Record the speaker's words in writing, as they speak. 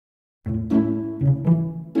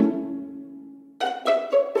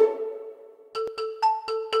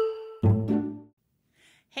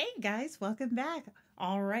guys, welcome back.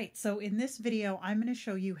 All right, so in this video, I'm going to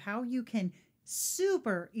show you how you can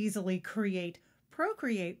super easily create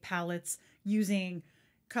Procreate palettes using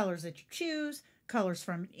colors that you choose, colors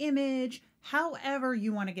from an image, however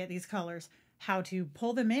you want to get these colors, how to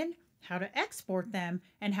pull them in, how to export them,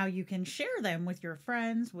 and how you can share them with your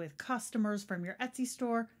friends, with customers from your Etsy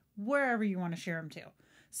store, wherever you want to share them to.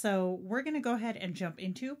 So we're going to go ahead and jump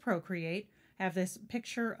into Procreate. I have this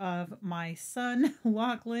picture of my son,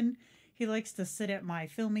 Lachlan. He likes to sit at my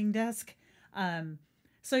filming desk.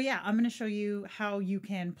 So yeah, I'm going to show you how you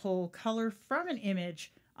can pull color from an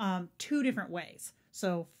image two different ways.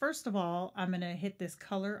 So first of all, I'm going to hit this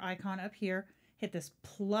color icon up here, hit this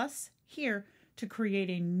plus here to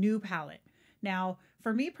create a new palette. Now,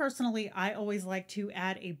 for me personally, I always like to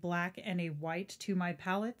add a black and a white to my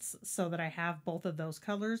palettes so that I have both of those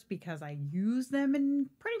colors because I use them in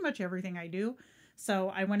pretty much everything I do. So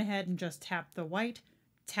I went ahead and just tapped the white,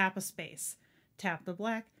 tap a space, tap the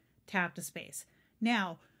black, tap a space.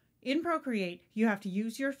 Now, in Procreate, you have to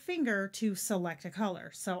use your finger to select a color.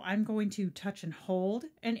 So I'm going to touch and hold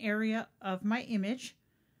an area of my image.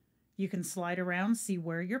 You can slide around, see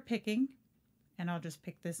where you're picking. And I'll just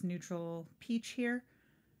pick this neutral peach here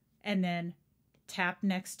and then tap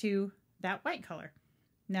next to that white color.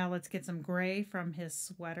 Now let's get some gray from his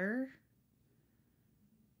sweater.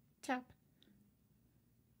 Tap.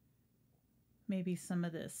 Maybe some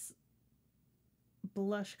of this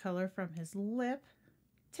blush color from his lip.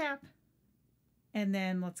 Tap. And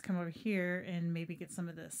then let's come over here and maybe get some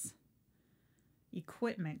of this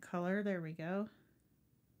equipment color. There we go.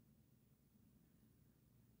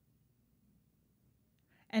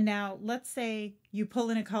 And now let's say you pull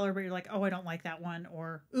in a color, but you're like, oh, I don't like that one.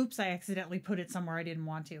 Or oops, I accidentally put it somewhere I didn't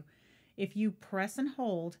want to. If you press and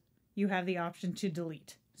hold, you have the option to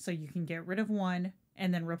delete. So you can get rid of one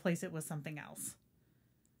and then replace it with something else.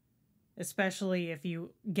 Especially if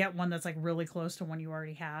you get one that's like really close to one you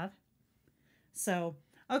already have. So,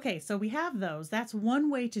 okay, so we have those. That's one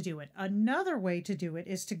way to do it. Another way to do it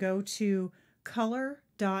is to go to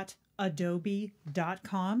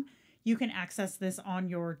color.adobe.com. You can access this on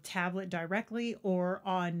your tablet directly or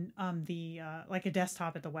on like a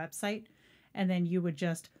desktop at the website. And then you would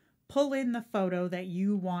just pull in the photo that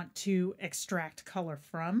you want to extract color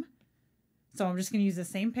from. So I'm just going to use the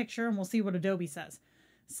same picture and we'll see what Adobe says.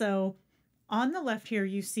 So on the left here,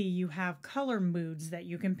 you see you have color moods that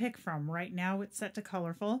you can pick from. Right now it's set to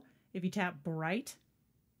colorful. If you tap bright,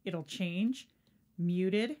 it'll change.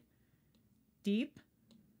 Muted, deep,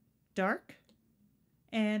 dark,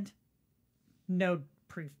 and no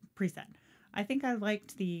preset. I think I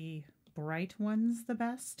liked the bright ones the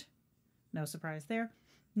best. No surprise there.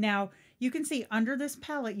 Now, you can see under this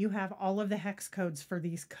palette, you have all of the hex codes for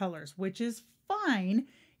these colors, which is fine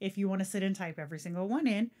if you want to sit and type every single one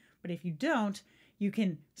in. But if you don't, you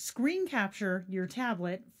can screen capture your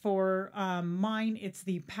tablet. For mine, it's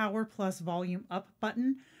the Power plus Volume Up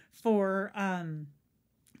button. For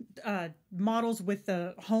models with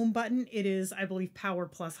the home button, it is, I believe, Power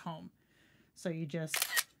plus Home. So you just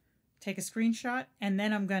take a screenshot and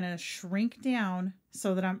then I'm going to shrink down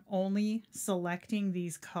so that I'm only selecting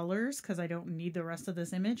these colors because I don't need the rest of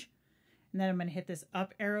this image. And then I'm going to hit this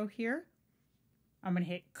up arrow here. I'm going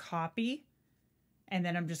to hit copy and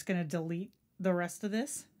then I'm just going to delete the rest of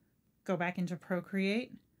this. Go back into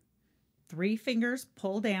Procreate. 3 fingers,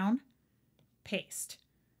 pull down, paste.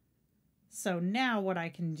 So now what I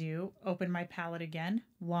can do, open my palette again,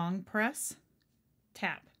 long press,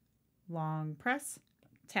 tap. Long press,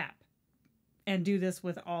 tap, and do this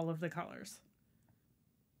with all of the colors.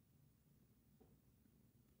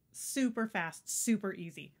 Super fast, super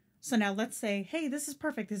easy. So now let's say, hey, this is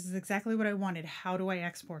perfect. This is exactly what I wanted. How do I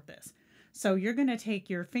export this? So you're going to take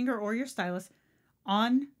your finger or your stylus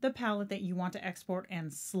on the palette that you want to export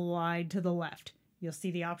and slide to the left. You'll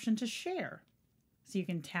see the option to share. So you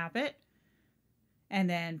can tap it and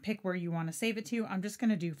then pick where you want to save it to. I'm just going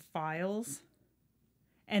to do files.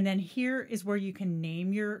 And then here is where you can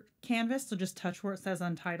name your canvas. So just touch where it says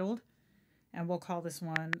untitled. And we'll call this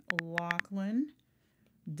one Lachlan.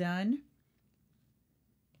 Done.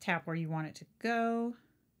 Tap where you want it to go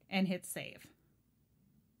and hit save.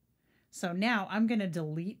 So now I'm going to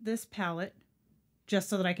delete this palette just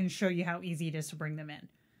so that I can show you how easy it is to bring them in.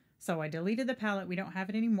 So I deleted the palette. We don't have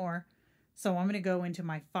it anymore. So I'm going to go into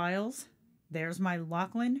my files. There's my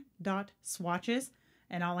Lachlan.swatches.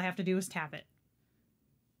 And all I have to do is tap it.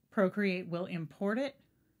 Procreate will import it.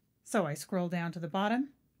 So I scroll down to the bottom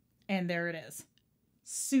and there it is.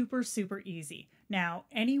 Super, super easy. Now,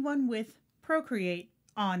 anyone with Procreate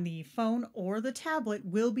on the phone or the tablet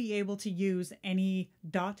will be able to use any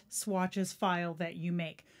 .swatches file that you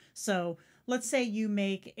make. So let's say you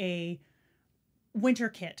make a winter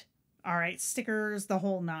kit, all right, stickers, the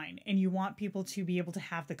whole nine, and you want people to be able to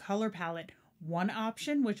have the color palette. One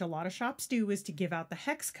option, which a lot of shops do, is to give out the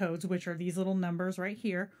hex codes, which are these little numbers right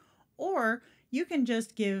here. Or you can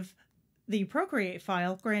just give the Procreate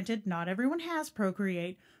file. Granted, not everyone has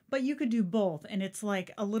Procreate, but you could do both. And it's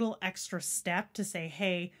like a little extra step to say,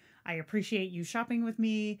 hey, I appreciate you shopping with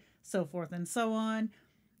me, so forth and so on.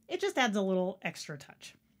 It just adds a little extra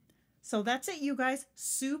touch. So that's it, you guys.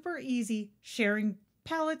 Super easy sharing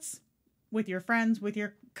palettes with your friends, with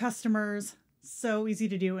your customers. So easy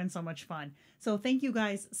to do and so much fun. So thank you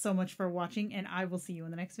guys so much for watching, and I will see you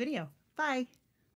in the next video. Bye.